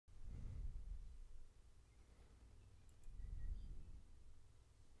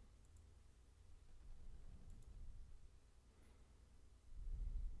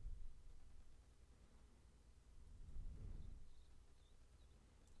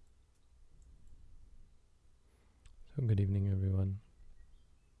Good evening, everyone.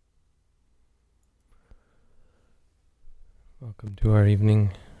 Welcome to our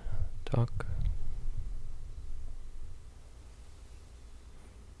evening talk.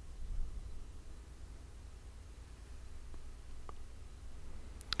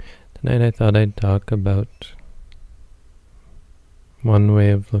 Tonight I thought I'd talk about one way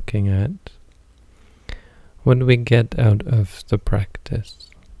of looking at what do we get out of the practice.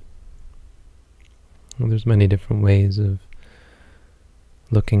 Well, there's many different ways of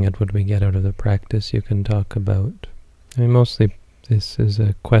looking at what we get out of the practice you can talk about. I mean, mostly this is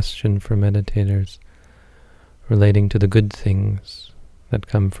a question for meditators relating to the good things that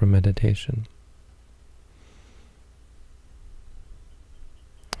come from meditation.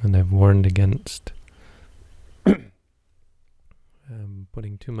 And I've warned against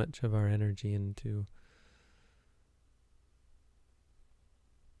putting too much of our energy into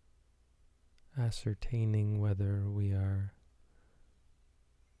ascertaining whether we are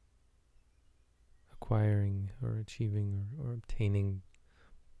acquiring or achieving or obtaining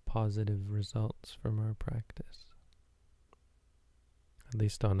positive results from our practice. At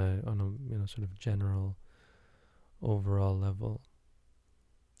least on a sort of general overall level.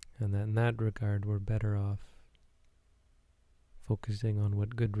 And that in that regard we're better off focusing on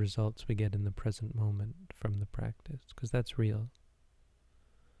what good results we get in the present moment from the practice, because that's real.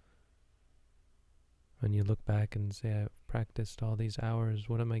 When you look back and say, I've practiced all these hours,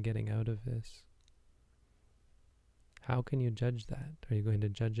 what am I getting out of this? How can you judge that? Are you going to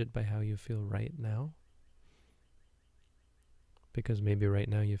judge it by how you feel right now? Because maybe right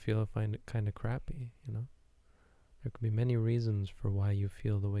now you find it kind of crappy, you know? There could be many reasons for why you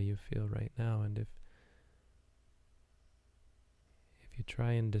feel the way you feel right now, and if you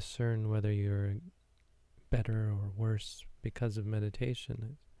try and discern whether you're better or worse because of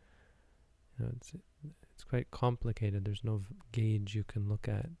meditation, it's quite complicated. There's no gauge you can look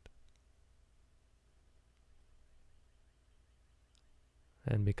at.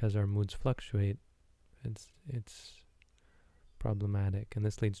 And because our moods fluctuate, it's problematic. And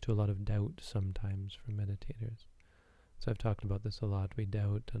this leads to a lot of doubt sometimes for meditators. So I've talked about this a lot. We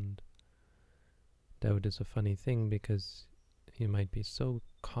doubt, and doubt is a funny thing because you might be so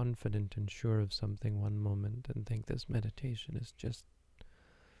confident and sure of something one moment and think this meditation is just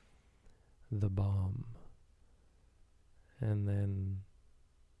the bomb. And then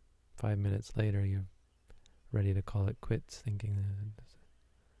 5 minutes later you're ready to call it quits, thinking that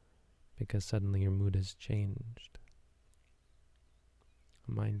because suddenly your mood has changed.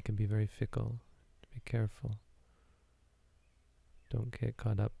 Mind can be very fickle. Be careful. Don't get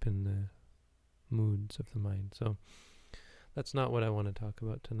caught up in the moods of the mind. So that's not what I want to talk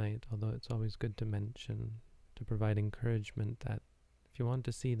about tonight, although it's always good to mention, to provide encouragement that if you want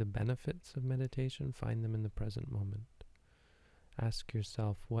to see the benefits of meditation, find them in the present moment. Ask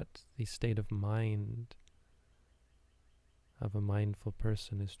yourself what the state of mind of a mindful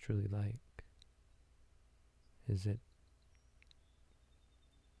person is truly like. Is it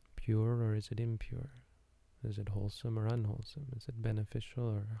pure or is it impure? Is it wholesome or unwholesome? Is it beneficial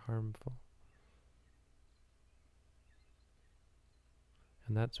or harmful?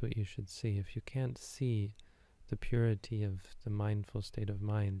 And that's what you should see. If you can't see the purity of the mindful state of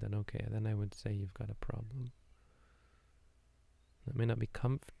mind, then okay, then I would say you've got a problem. It may not be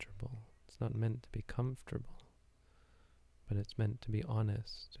comfortable. It's not meant to be comfortable, but it's meant to be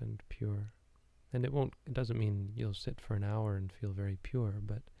honest and pure. And it doesn't mean you'll sit for an hour and feel very pure,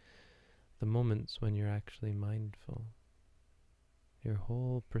 but the moments when you're actually mindful, your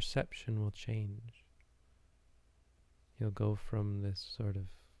whole perception will change. You'll go from this sort of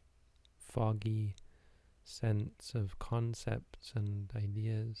foggy sense of concepts and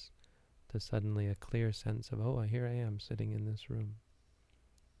ideas to suddenly a clear sense of, oh, here I am sitting in this room.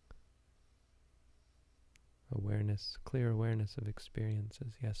 Awareness, clear awareness of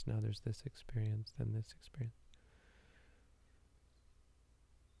experiences. Yes, now there's this experience, then this experience.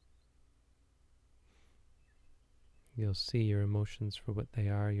 You'll see your emotions for what they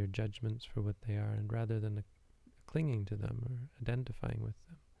are, your judgments for what they are, and rather than clinging to them or identifying with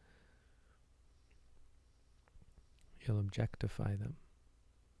them, you'll objectify them.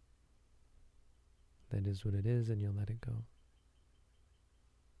 That is what it is, and you'll let it go.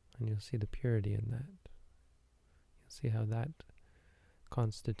 And you'll see the purity in that. You'll see how that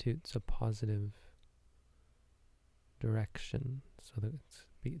constitutes a positive direction, so that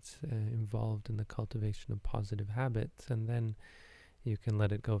it's involved in the cultivation of positive habits, and then you can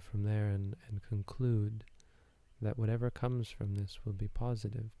let it go from there and conclude that whatever comes from this will be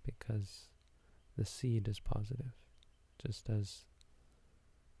positive because the seed is positive, just as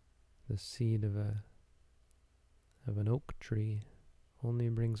the seed of a of an oak tree only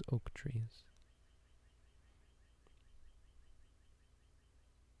brings oak trees.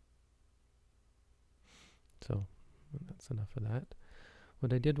 So, that's enough of that.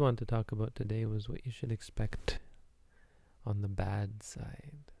 What I did want to talk about today was what you should expect on the bad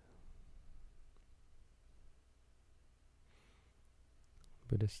side.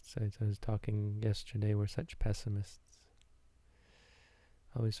 Buddhists, as I was talking yesterday, were such pessimists.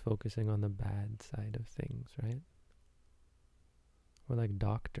 Always focusing on the bad side of things, right? We're like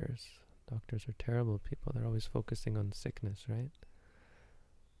doctors. Doctors are terrible people. They're always focusing on sickness, right?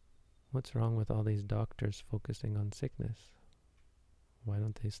 What's wrong with all these doctors focusing on sickness? Why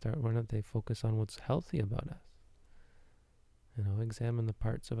don't they focus on what's healthy about us? Examine the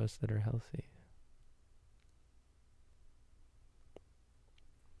parts of us that are healthy.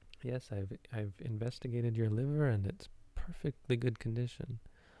 Yes, I've investigated your liver and it's perfectly good condition.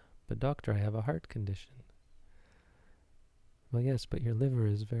 But doctor, I have a heart condition. Well, yes, but your liver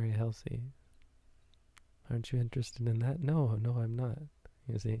is very healthy. Aren't you interested in that? No, I'm not.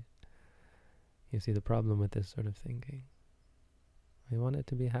 You see the problem with this sort of thinking. We want it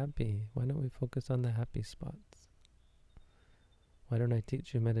to be happy. Why don't we focus on the happy spots? Why don't I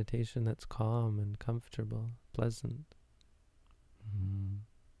teach you meditation that's calm and comfortable, pleasant?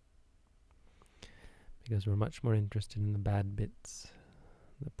 Because we're much more interested in the bad bits,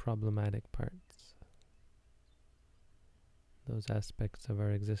 the problematic parts. Those aspects of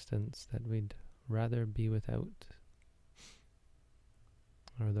our existence that we'd rather be without.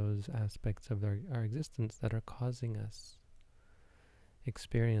 Or those aspects of our existence that are causing us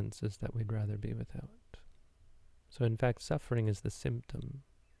experiences that we'd rather be without. So in fact, suffering is the symptom.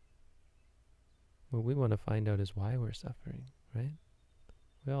 What we want to find out is why we're suffering, right?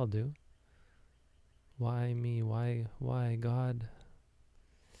 We all do. Why me? Why God?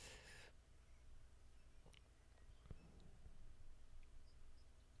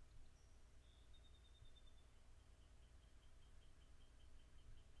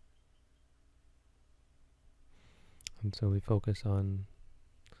 And so we focus on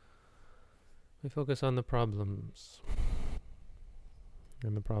the problems.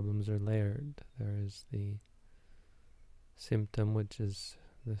 And the problems are layered. There is the symptom, which is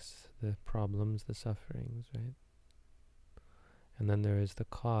the problems, the sufferings, right? And then there is the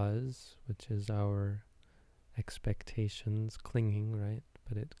cause, which is our expectations, clinging, right?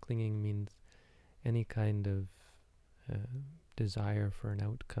 But clinging means any kind of desire for an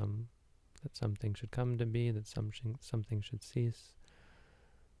outcome, that something should come to be, that something should cease,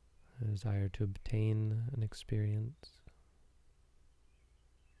 a desire to obtain an experience.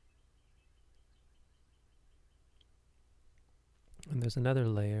 And there's another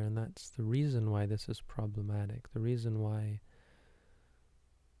layer, and that's the reason why this is problematic, the reason why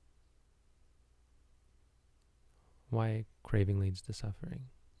craving leads to suffering.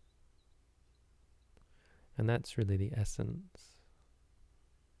 And that's really the essence.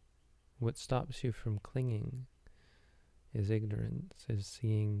 What stops you from clinging is ignorance, is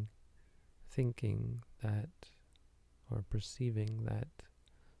thinking that, or perceiving that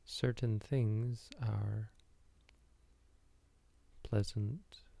certain things are pleasant,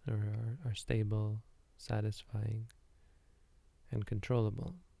 or are stable, satisfying, and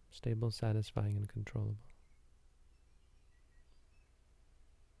controllable. Stable, satisfying, and controllable.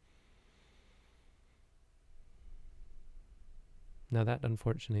 Now that,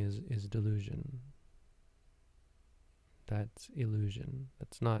 unfortunately, is delusion. That's illusion.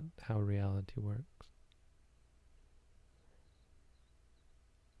 That's not how reality works.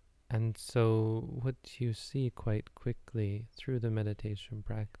 And so what you see quite quickly through the meditation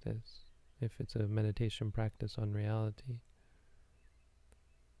practice, if it's a meditation practice on reality,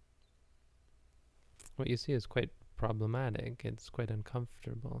 what you see is quite problematic. It's quite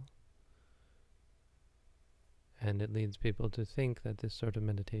uncomfortable. And it leads people to think that this sort of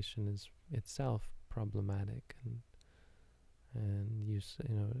meditation is itself problematic and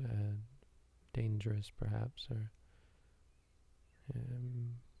dangerous, perhaps, or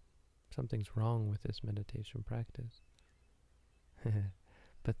something's wrong with this meditation practice.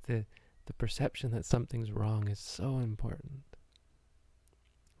 But the perception that something's wrong is so important.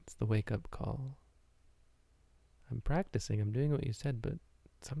 It's the wake-up call. I'm practicing, I'm doing what you said, but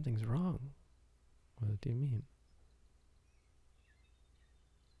something's wrong. What do you mean?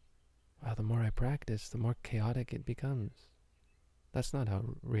 Well, the more I practice, the more chaotic it becomes. That's not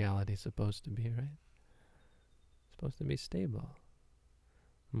how reality is supposed to be, right? It's supposed to be stable.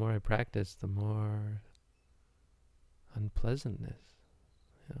 The more I practice, the more unpleasantness,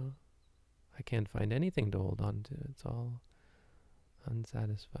 I can't find anything to hold on to. It's all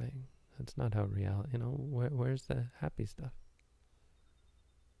unsatisfying. That's not how reality, where's the happy stuff?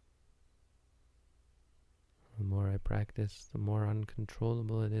 The more I practice, the more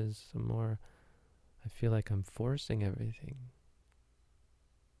uncontrollable it is, the more I feel like I'm forcing everything.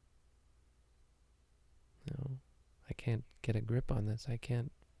 I can't get a grip on this. I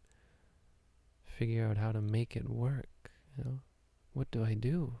can't figure out how to make it work. What do I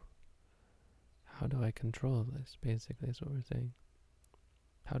do? How do I control this? Basically, is what we're saying.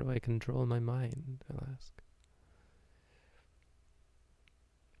 How do I control my mind? I'll ask.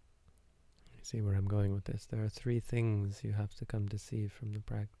 You see where I'm going with this? There are 3 things you have to come to see from the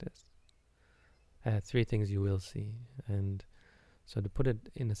practice. 3 things you will see. And so to put it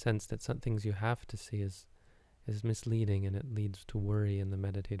in a sense that some things you have to see is misleading, and it leads to worry in the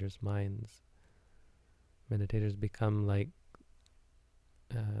meditators' minds. Meditators become like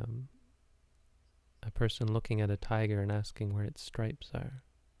a person looking at a tiger and asking where its stripes are.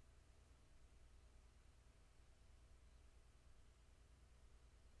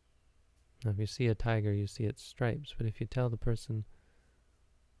 Now, if you see a tiger, you see its stripes. But if you tell the person,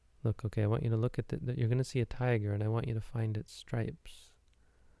 look, okay, I want you to look at you're going to see a tiger, and I want you to find its stripes.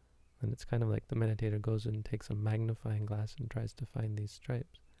 And it's kind of like the meditator goes and takes a magnifying glass and tries to find these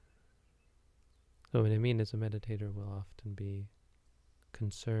stripes. So what I mean is a meditator will often be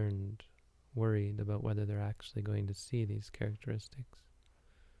concerned, worried about whether they're actually going to see these characteristics.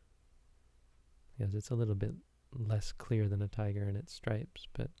 Because it's a little bit less clear than a tiger and its stripes,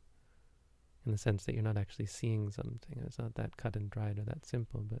 but in the sense that you're not actually seeing something. It's not that cut and dried or that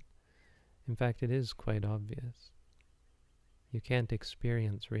simple, but in fact it is quite obvious. You can't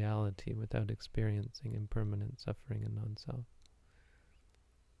experience reality without experiencing impermanent suffering and non-self.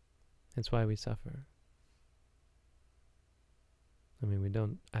 It's why we suffer. I mean, we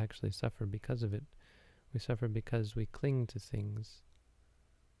don't actually suffer because of it. We suffer because we cling to things,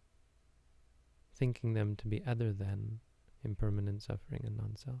 thinking them to be other than impermanent suffering and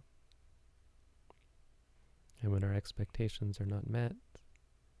non-self. And when our expectations are not met,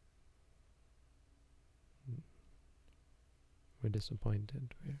 we're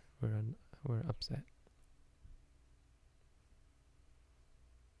disappointed, we're upset.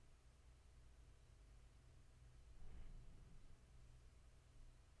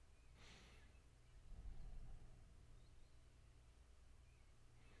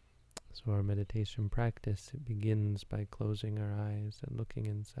 So our meditation practice, it begins by closing our eyes and looking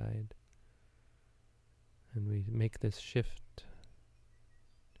inside. And we make this shift,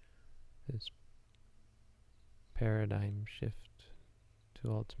 this paradigm shift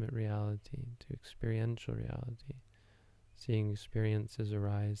to ultimate reality, to experiential reality, seeing experiences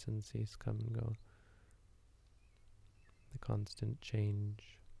arise and cease, come and go, the constant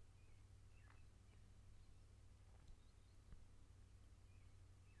change.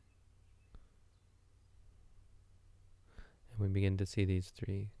 And we begin to see these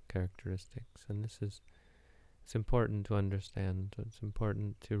 3 characteristics, and it's important to understand, it's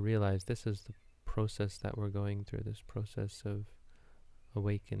important to realize this is the process that we're going through, this process of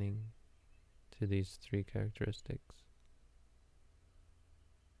awakening to these 3 characteristics.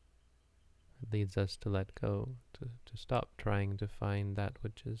 It leads us to let go, to stop trying to find that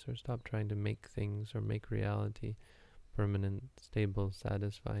which is, or stop trying to make things or make reality permanent, stable,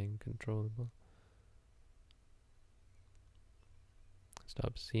 satisfying, controllable.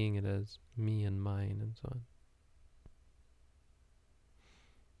 Stop seeing it as me and mine and so on.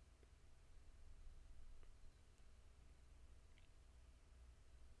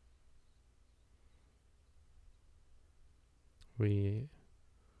 We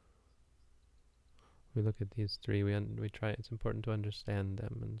look at these 3, we try, it's important to understand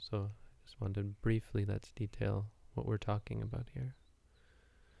them, and so I just wanted briefly, let's detail what we're talking about here.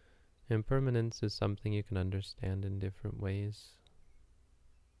 Impermanence is something you can understand in different ways.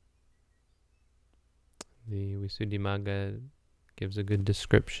 The Visuddhimagga gives a good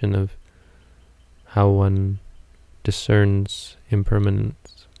description of how one discerns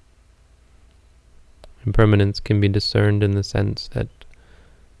impermanence. Impermanence can be discerned in the sense that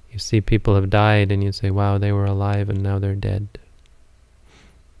you see people have died and you say, wow, they were alive and now they're dead.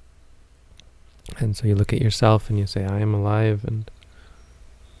 And so you look at yourself and you say, I am alive and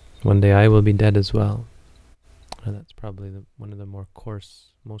one day I will be dead as well. And that's probably one of the most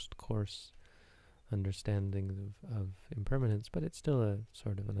coarse understandings of impermanence, but it's still a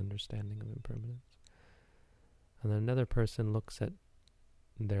sort of an understanding of impermanence. And then another person looks at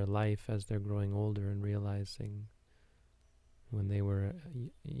their life as they're growing older and realizing when they were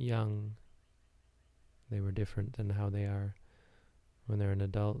young, they were different than how they are when they're an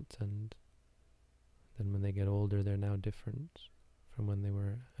adult, and then when they get older, they're now different from when they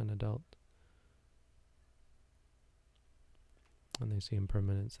were an adult. And they see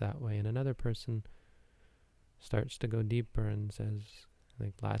impermanence that way. And another person starts to go deeper and says,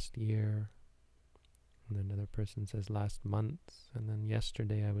 like, last year. And then another person says last month. And then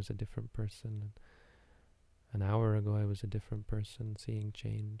yesterday I was a different person. And an hour ago I was a different person, seeing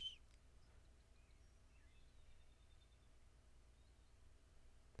change.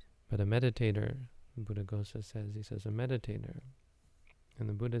 But a meditator, Buddhaghosa says, he says, a meditator, in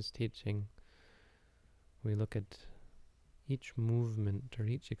the Buddha's teaching, we look at each movement or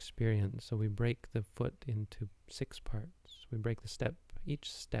each experience. So we break the foot into 6 parts. We break the step,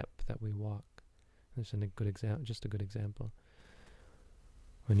 each step that we walk. This is a good example, just a good example.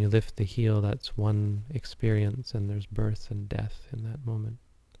 When you lift the heel, that's one experience, and there's birth and death in that moment.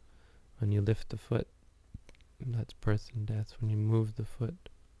 When you lift the foot, that's birth and death. When you move the foot,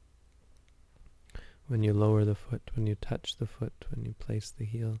 when you lower the foot, when you touch the foot, when you place the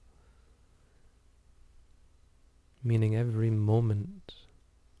heel. Meaning every moment,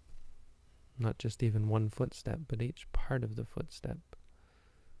 not just even one footstep, but each part of the footstep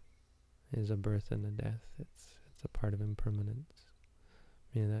is a birth and a death. It's a part of impermanence.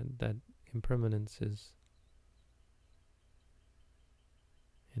 I mean, that impermanence is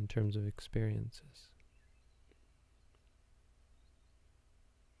in terms of experiences.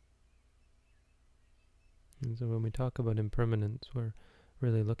 And so when we talk about impermanence, we're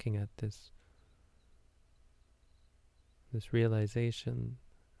really looking at this realization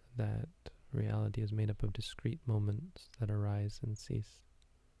that reality is made up of discrete moments that arise and cease.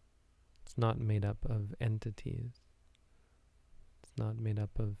 It's not made up of entities. It's not made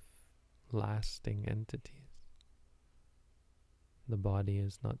up of lasting entities. The body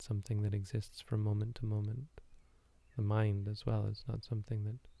is not something that exists from moment to moment. The mind as well is not something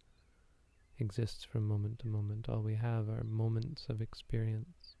that exists from moment to moment. All we have are moments of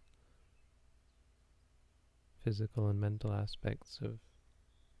experience, physical and mental aspects of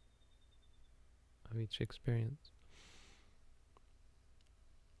each experience.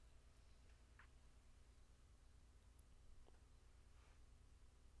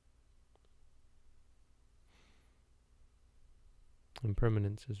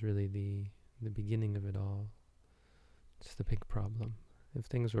 Impermanence is really the beginning of it all. It's the big problem. If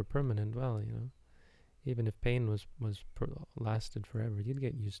things were permanent, well, you know, even if pain lasted forever, you'd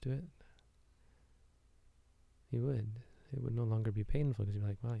get used to it. You would. It would no longer be painful because you're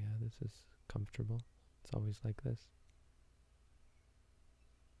like, well, yeah, this is comfortable. It's always like this.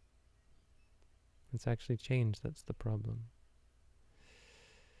 It's actually change that's the problem.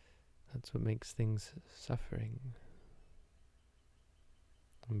 That's what makes things suffering.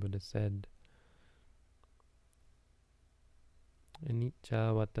 And Buddha said,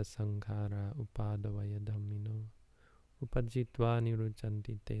 Anicca vata sankhara upadavaya dhammino upajjitva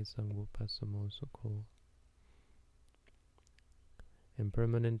niruchanti te samvupasamo sukho.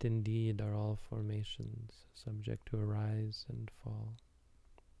 Impermanent indeed are all formations, subject to arise and fall.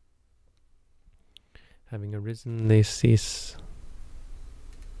 Having arisen, they cease.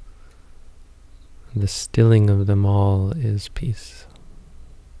 The stilling of them all is peace,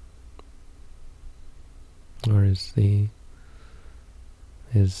 or is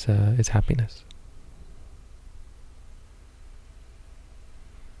happiness.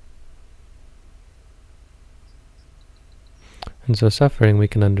 And so suffering we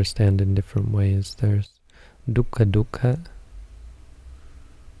can understand in different ways. There's dukkha dukkha.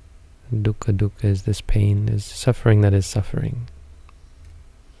 Dukkha dukkha is this pain, is suffering that is suffering.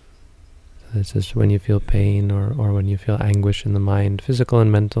 So this is when you feel pain or when you feel anguish in the mind, physical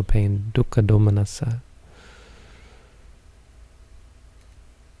and mental pain, dukkha domanassa.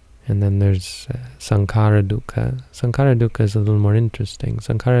 And then there's sankhara dukkha. Sankhara dukkha is a little more interesting.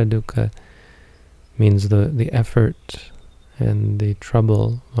 Sankhara dukkha means the effort and the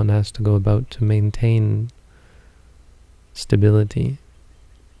trouble one has to go about to maintain stability.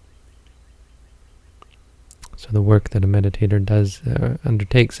 So the work that a meditator does,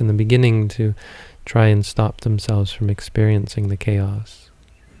 undertakes in the beginning to try and stop themselves from experiencing the chaos.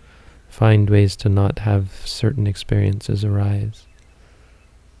 Find ways to not have certain experiences arise.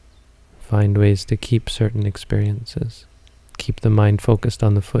 Find ways to keep certain experiences. Keep the mind focused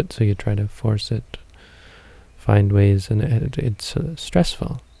on the foot, so you try to force it. Find ways, and it's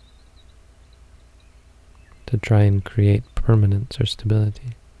stressful to try and create permanence or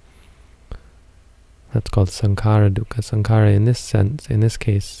stability. That's called sankhara dukkha. Sankhara in this sense, in this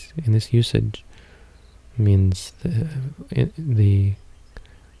case, in this usage, means the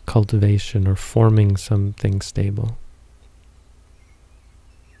cultivation or forming something stable.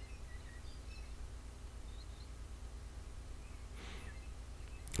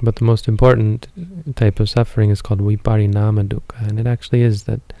 But the most important type of suffering is called viparinama dukkha, and it actually is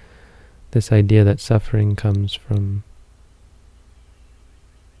that this idea that suffering comes from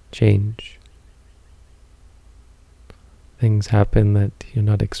change. Things happen that you're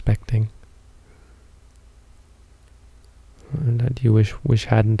not expecting, and that you wish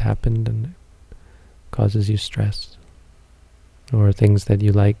hadn't happened, and it causes you stress. Or things that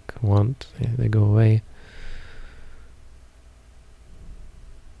you like, want, they go away.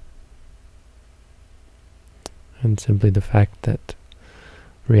 And simply the fact that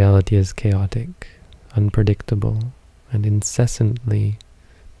reality is chaotic, unpredictable, and incessantly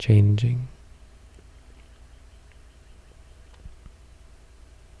changing.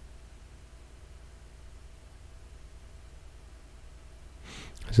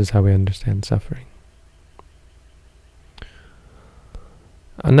 This is how we understand suffering.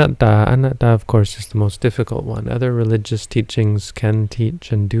 Anatta, of course, is the most difficult one. Other religious teachings can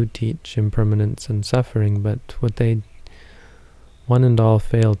teach and do teach impermanence and suffering, but what they one and all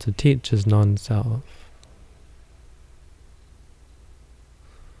fail to teach is non-self.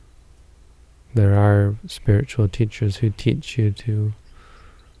 There are spiritual teachers who teach you to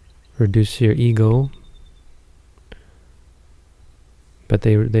reduce your ego, but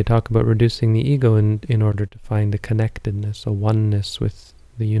they talk about reducing the ego in order to find a connectedness, a oneness with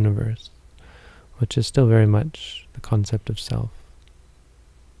the universe, which is still very much the concept of self.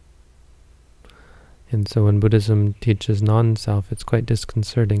 And so when Buddhism teaches non-self, it's quite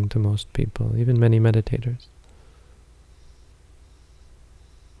disconcerting to most people, even many meditators.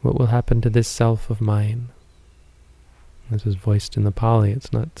 What will happen to this self of mine? This is voiced in the Pali.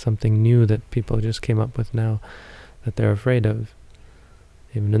 It's not something new that people just came up with now that they're afraid of.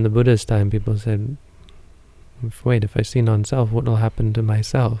 Even in the Buddha's time, people said, wait, if I see non-self, what will happen to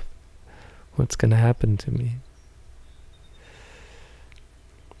myself? What's going to happen to me?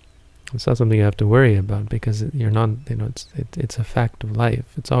 It's not something you have to worry about, because you're not, it's a fact of life.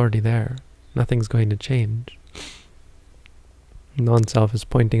 It's already there. Nothing's going to change. Non-self is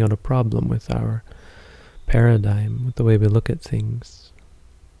pointing out a problem with our paradigm, with the way we look at things,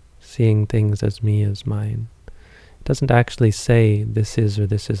 seeing things as me, as mine. It doesn't actually say this is or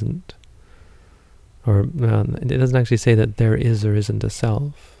this isn't. Or it doesn't actually say that there is or isn't a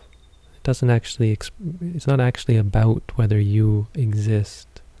self. It doesn't actually, it's not actually about whether you exist.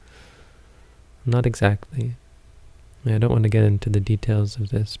 Not exactly. I don't want to get into the details of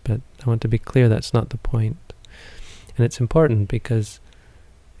this, but I want to be clear that's not the point. And it's important because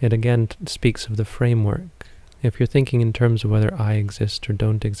it again speaks of the framework. If you're thinking in terms of whether I exist or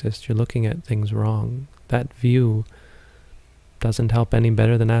don't exist, you're looking at things wrong. That view doesn't help any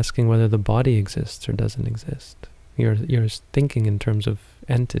better than asking whether the body exists or doesn't exist. You're thinking in terms of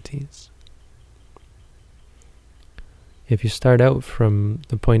entities. If you start out from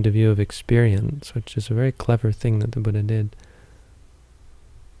the point of view of experience, which is a very clever thing that the Buddha did,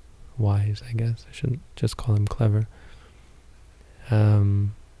 wise, I guess, I shouldn't just call him clever.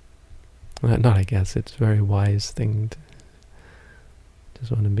 Not I guess, it's a very wise thing.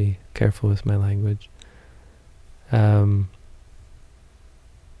 Just want to be careful with my language. Then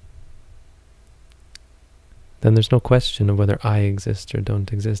there's no question of whether I exist or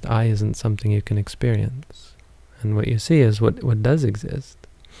don't exist. I isn't something you can experience. And what you see is what does exist.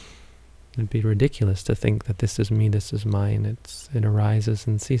 It'd be ridiculous to think that this is me, this is mine. It arises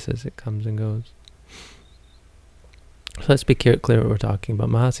and ceases, it comes and goes. So let's be clear what we're talking about.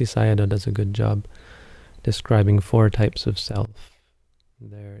 Mahasi Sayadaw does a good job describing 4 types of self.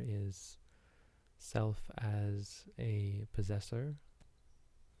 There is self as a possessor,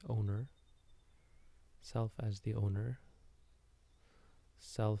 owner, self as the owner,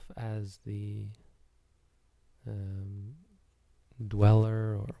 self as the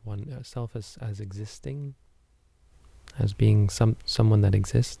dweller, or self as existing, as being someone that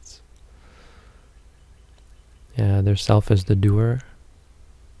exists. There's self as the doer,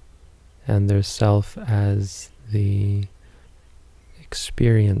 and there's self as the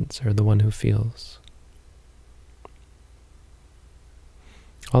experience, or the one who feels.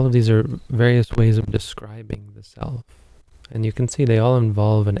 All of these are various ways of describing the self, and you can see they all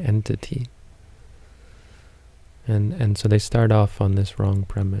involve an entity. And so they start off on this wrong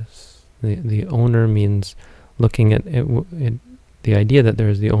premise. The owner means looking at it, the idea that there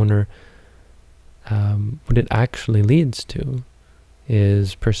is the owner. What it actually leads to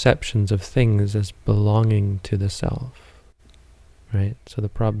is perceptions of things as belonging to the self, right? So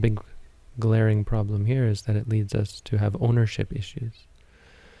the big glaring problem here is that it leads us to have ownership issues,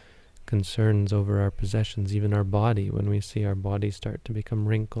 concerns over our possessions, even our body. When we see our body start to become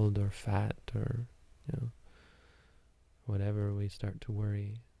wrinkled or fat or whatever, we start to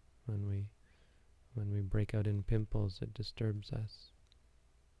worry. When we break out in pimples, it disturbs us.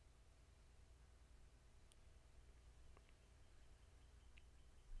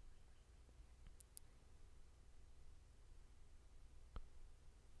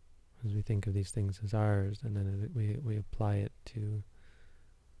 As we think of these things as ours, and then we apply it to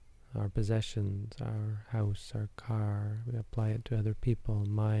our possessions, our house, our car. We apply it to other people,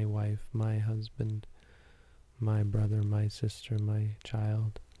 my wife, my husband, my brother, my sister, my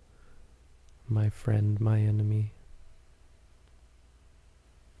child, my friend, my enemy.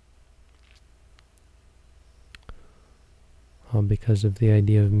 All because of the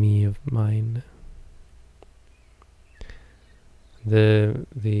idea of me, of mine. The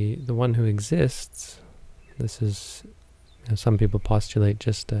one who exists, this is, some people postulate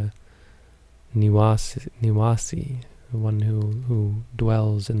just a niwasi, the one who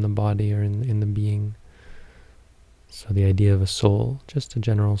dwells in the body or in the being. So the idea of a soul, just a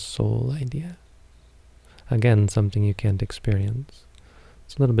general soul idea. Again, something you can't experience.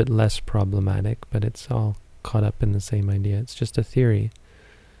 It's a little bit less problematic, but it's all caught up in the same idea. It's just a theory,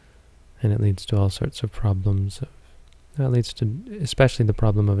 and it leads to all sorts of problems. That leads to especially the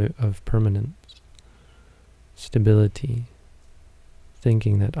problem of permanence, stability,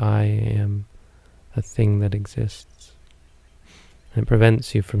 thinking that I am a thing that exists. And it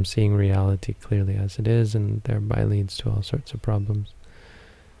prevents you from seeing reality clearly as it is, and thereby leads to all sorts of problems.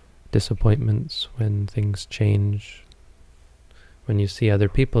 Disappointments when things change. When you see other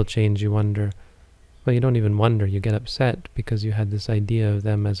people change, you wonder, well, you don't even wonder, you get upset because you had this idea of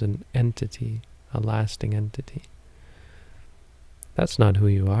them as an entity, a lasting entity. That's not who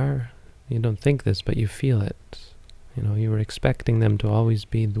you are. You don't think this, but you feel it. You were expecting them to always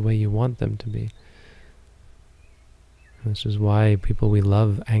be the way you want them to be. This is why people we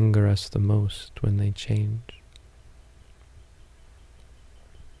love anger us the most when they change.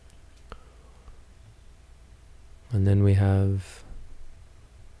 And then we have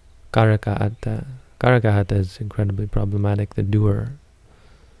Karakahata. Karakahata is incredibly problematic, the doer.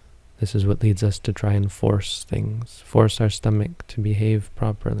 This is what leads us to try and force things, force our stomach to behave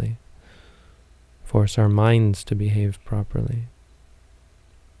properly, force our minds to behave properly.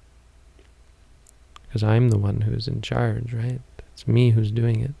 Because I'm the one who's in charge, right? It's me who's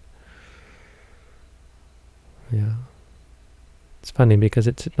doing it. Yeah. It's funny because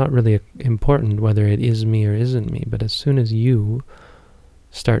it's not really important whether it is me or isn't me, but as soon as you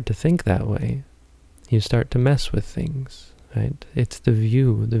start to think that way, you start to mess with things. Right? It's the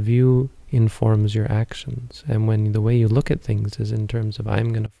view. The view informs your actions. And when the way you look at things is in terms of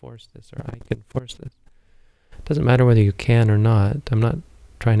I'm going to force this or I can force this. It doesn't matter whether you can or not. I'm not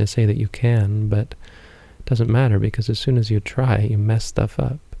trying to say that you can, but it doesn't matter because as soon as you try, you mess stuff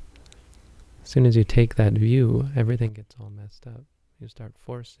up. As soon as you take that view, everything gets all messed up. You start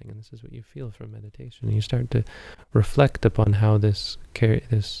forcing, and this is what you feel from meditation. You start to reflect upon how this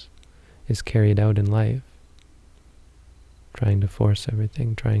is carried out in life. Trying to force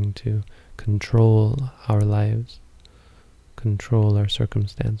everything, trying to control our lives, control our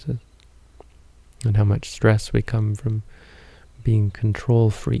circumstances, and how much stress we come from being control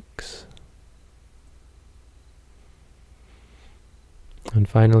freaks. And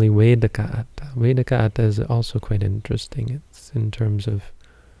finally, Vedakata. Vedakata is also quite interesting. It's in terms of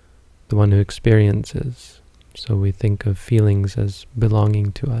the one who experiences. So we think of feelings as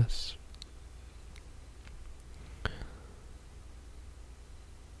belonging to us.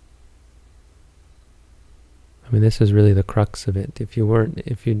 I mean, this is really the crux of it. If you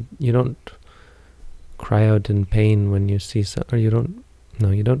don't cry out in pain when you see or you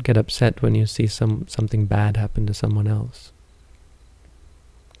don't get upset when you see something bad happen to someone else.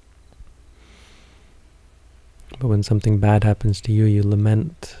 But when something bad happens to you, you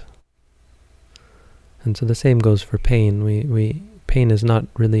lament. And so the same goes for pain. Pain is not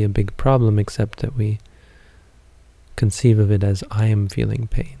really a big problem, except that we conceive of it as I am feeling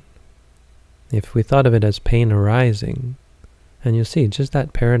pain. If we thought of it as pain arising, and you see, just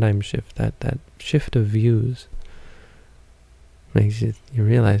that paradigm shift, that shift of views, makes you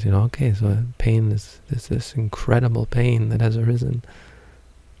realize, okay, so pain is this incredible pain that has arisen.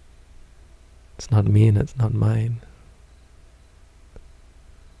 It's not me and it's not mine.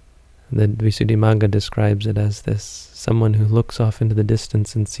 The Visuddhimagga describes it as this, someone who looks off into the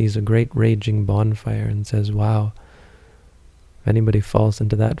distance and sees a great raging bonfire and says, wow, if anybody falls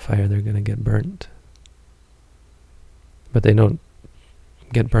into that fire, they're going to get burnt. But they don't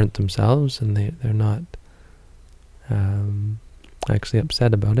get burnt themselves, and they're not actually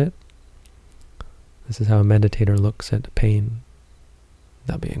upset about it. This is how a meditator looks at pain.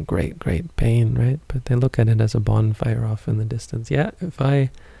 That'll be in great, great pain, right? But they look at it as a bonfire off in the distance. Yeah, if I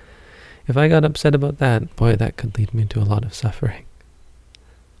If I got upset about that, boy, that could lead me to a lot of suffering.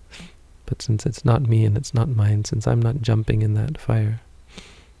 But since it's not me and it's not mine, since I'm not jumping in that fire,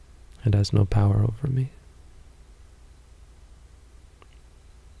 it has no power over me.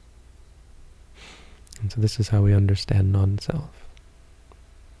 And so this is how we understand non-self.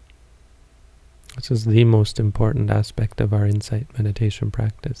 This is the most important aspect of our insight meditation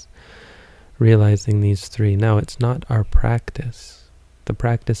practice, realizing these three. Now, it's not our practice. The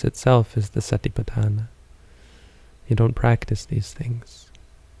practice itself is the satipatthana. You don't practice these things.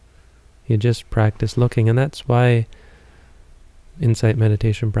 You just practice looking, and that's why insight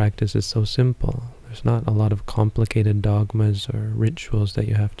meditation practice is so simple. There's not a lot of complicated dogmas or rituals that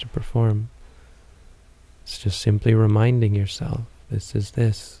you have to perform. It's just simply reminding yourself, this is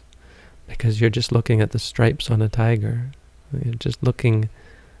this. Because you're just looking at the stripes on a tiger. You're just looking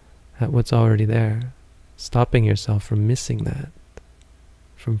at what's already there. Stopping yourself from missing that.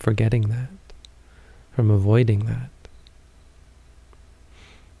 From forgetting that. From avoiding that.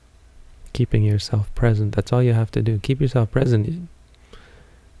 Keeping yourself present. That's all you have to do. Keep yourself present.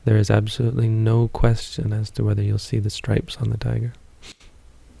 There is absolutely no question as to whether you'll see the stripes on the tiger.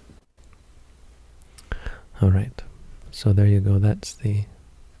 Alright, so there you go. That's the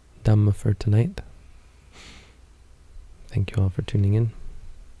Dhamma for tonight. Thank you all for tuning in.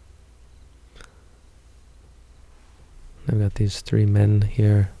 I've got these three men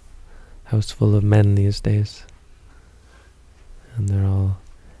here, house full of men these days, and they're all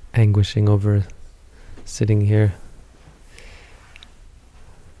anguishing over sitting here.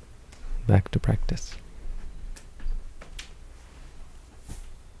 Back to practice.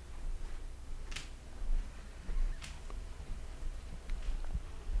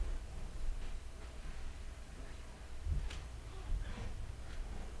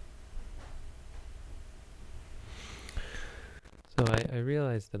 So I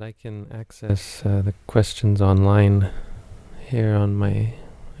realized that I can access the questions online here on my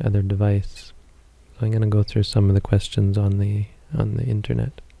other device. So I'm going to go through some of the questions on the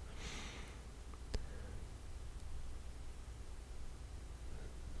internet.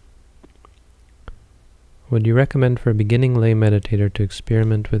 Would you recommend for a beginning lay meditator to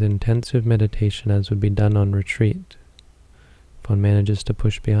experiment with intensive meditation as would be done on retreat? If one manages to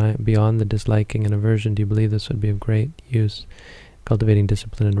push beyond the disliking and aversion, do you believe this would be of great use cultivating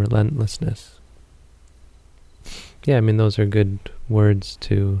discipline and relentlessness? Yeah, I mean, those are good words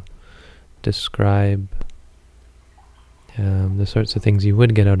to describe the sorts of things you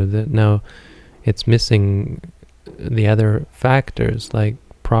would get out of it. Now, it's missing the other factors, like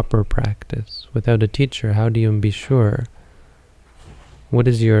proper practice. Without a teacher, how do you be sure? What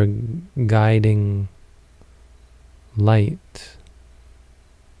is your guiding light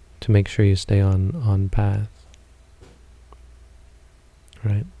to make sure you stay on path?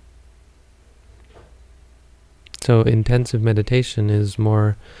 Right? So intensive meditation is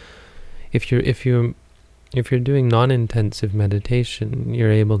more, if you're doing non-intensive meditation,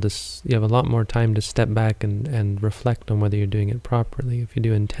 you're able to, you have a lot more time to step back and reflect on whether you're doing it properly. If you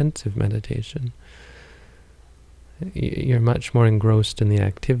do intensive meditation, you're much more engrossed in the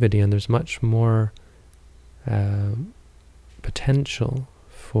activity, and there's much more potential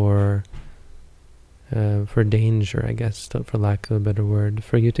for danger, I guess, for lack of a better word,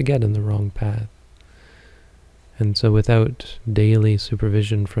 for you to get in the wrong path. And so without daily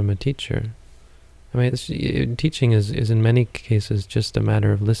supervision from a teacher, I mean, teaching is in many cases just a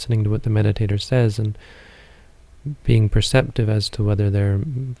matter of listening to what the meditator says and being perceptive as to whether they're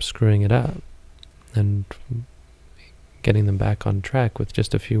screwing it up and getting them back on track with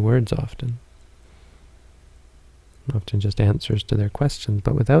just a few words often just answers to their questions.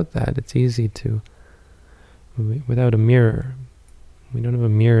 But without that, it's easy to, without a mirror, we don't have a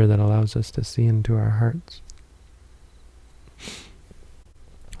mirror that allows us to see into our hearts.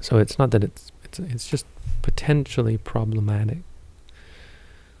 So it's not that it's just potentially problematic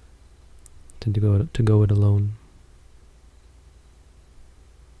to go it alone.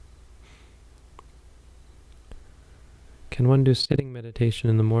 Can one do sitting meditation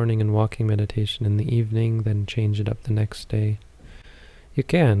in the morning and walking meditation in the evening, then change it up the next day? You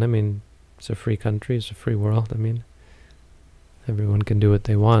can. I mean, it's a free country, it's a free world. I mean, everyone can do what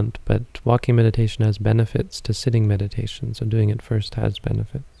they want, but walking meditation has benefits to sitting meditation, so doing it first has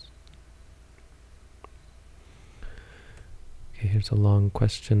benefits. Okay, here's a long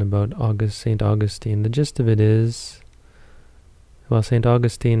question about St. Augustine. The gist of it is, well, St.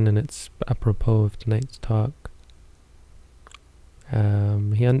 Augustine, and it's apropos of tonight's talk,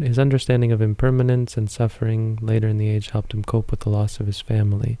 his understanding of impermanence and suffering later in the age helped him cope with the loss of his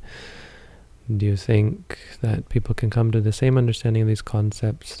family. Do you think that people can come to the same understanding of these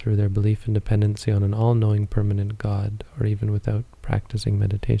concepts through their belief and dependency on an all-knowing permanent God, or even without practicing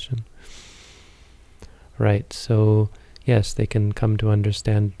meditation? Right, so yes, they can come to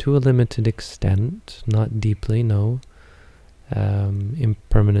understand to a limited extent, not deeply, no,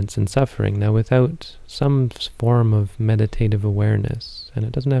 impermanence and suffering. Now, without some form of meditative awareness, and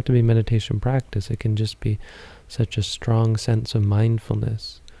it doesn't have to be meditation practice, it can just be such a strong sense of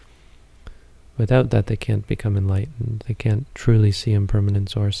mindfulness. Without that, they can't become enlightened. They can't truly see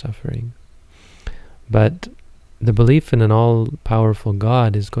impermanence or suffering. But the belief in an all-powerful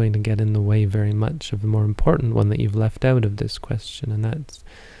God is going to get in the way very much of the more important one that you've left out of this question, and that's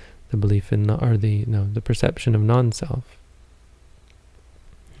the belief in, the perception of non-self.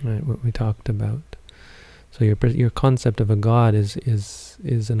 Right, what we talked about. So your concept of a God is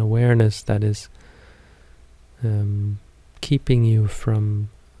an awareness that is keeping you from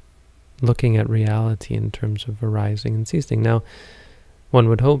looking at reality in terms of arising and ceasing. Now, one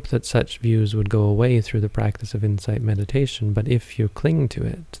would hope that such views would go away through the practice of insight meditation, but if you cling to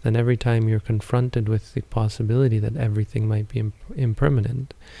it, then every time you're confronted with the possibility that everything might be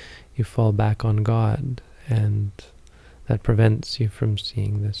impermanent, you fall back on God, and that prevents you from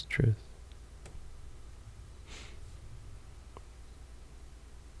seeing this truth.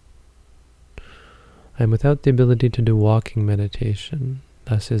 I am without the ability to do walking meditation.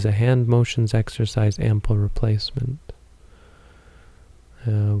 Thus is a hand motions exercise ample replacement.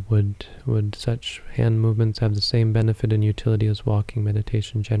 Would such hand movements have the same benefit and utility as walking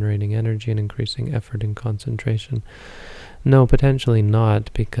meditation, generating energy and increasing effort and concentration? No, potentially not,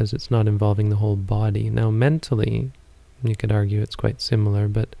 because it's not involving the whole body. Now, mentally, you could argue it's quite similar,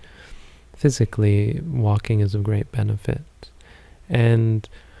 but physically, walking is of great benefit. And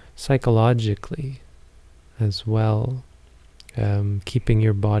psychologically as well, keeping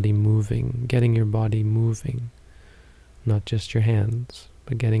your body moving, getting your body moving, not just your hands,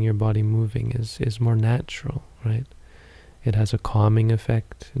 but getting your body moving is more natural, right? It has a calming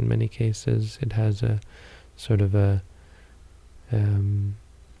effect in many cases. It has a sort of a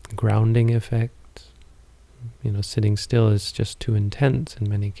grounding effect. Sitting still is just too intense in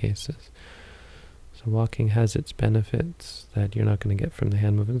many cases. So walking has its benefits that you're not going to get from the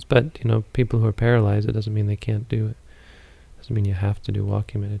hand movements. But, people who are paralyzed, it doesn't mean they can't do it. It doesn't mean you have to do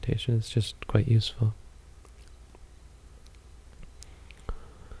walking meditation. It's just quite useful.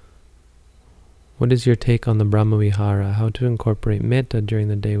 What is your take on the Brahmavihara? How to incorporate metta during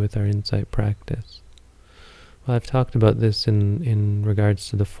the day with our insight practice? Well, I've talked about this in regards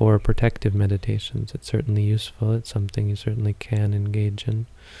to the 4 protective meditations. It's certainly useful. It's something you certainly can engage in.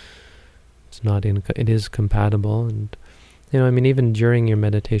 It is compatible, and even during your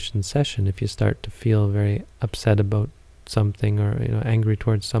meditation session, if you start to feel very upset about something or angry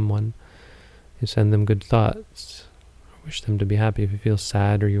towards someone, you send them good thoughts. Wish them to be happy. If you feel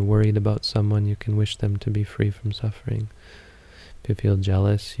sad or you're worried about someone, you can wish them to be free from suffering. If you feel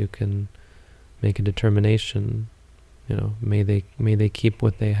jealous, you can make a determination. May they keep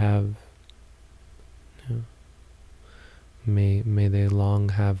what they have. May they long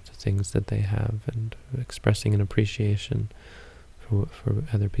have the things that they have, and expressing an appreciation for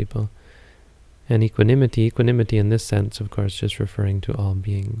other people. And equanimity in this sense, of course, just referring to all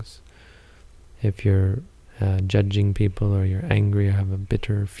beings. If you're judging people, or you're angry, or have a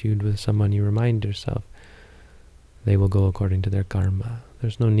bitter feud with someone, you remind yourself they will go according to their karma.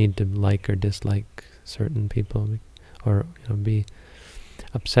 There's no need to like or dislike certain people, or be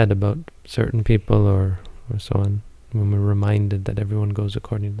upset about certain people, or so on, when we're reminded that everyone goes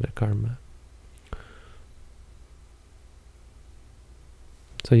according to their karma.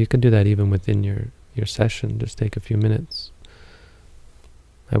 So you can do that even within your session. Just take a few minutes.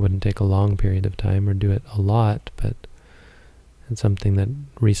 I wouldn't take a long period of time or do it a lot, but it's something that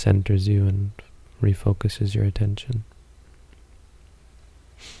recenters you and refocuses your attention.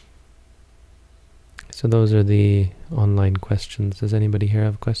 So those are the online questions. Does anybody here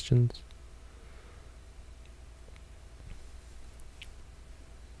have questions?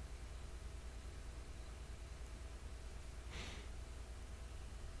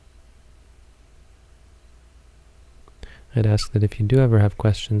 I'd ask that if you do ever have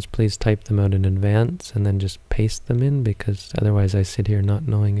questions, please type them out in advance and then just paste them in, because otherwise I sit here not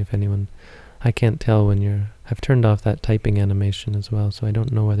knowing if anyone... I can't tell when I've turned off that typing animation as well, so I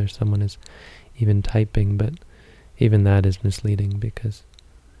don't know whether someone is even typing, but even that is misleading, because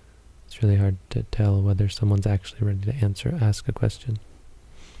it's really hard to tell whether someone's actually ready to ask a question.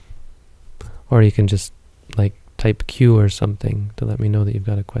 Or you can just type Q or something to let me know that you've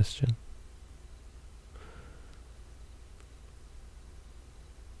got a question.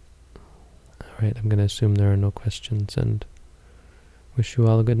 Alright, I'm going to assume there are no questions and wish you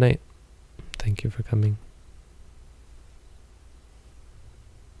all a good night. Thank you for coming.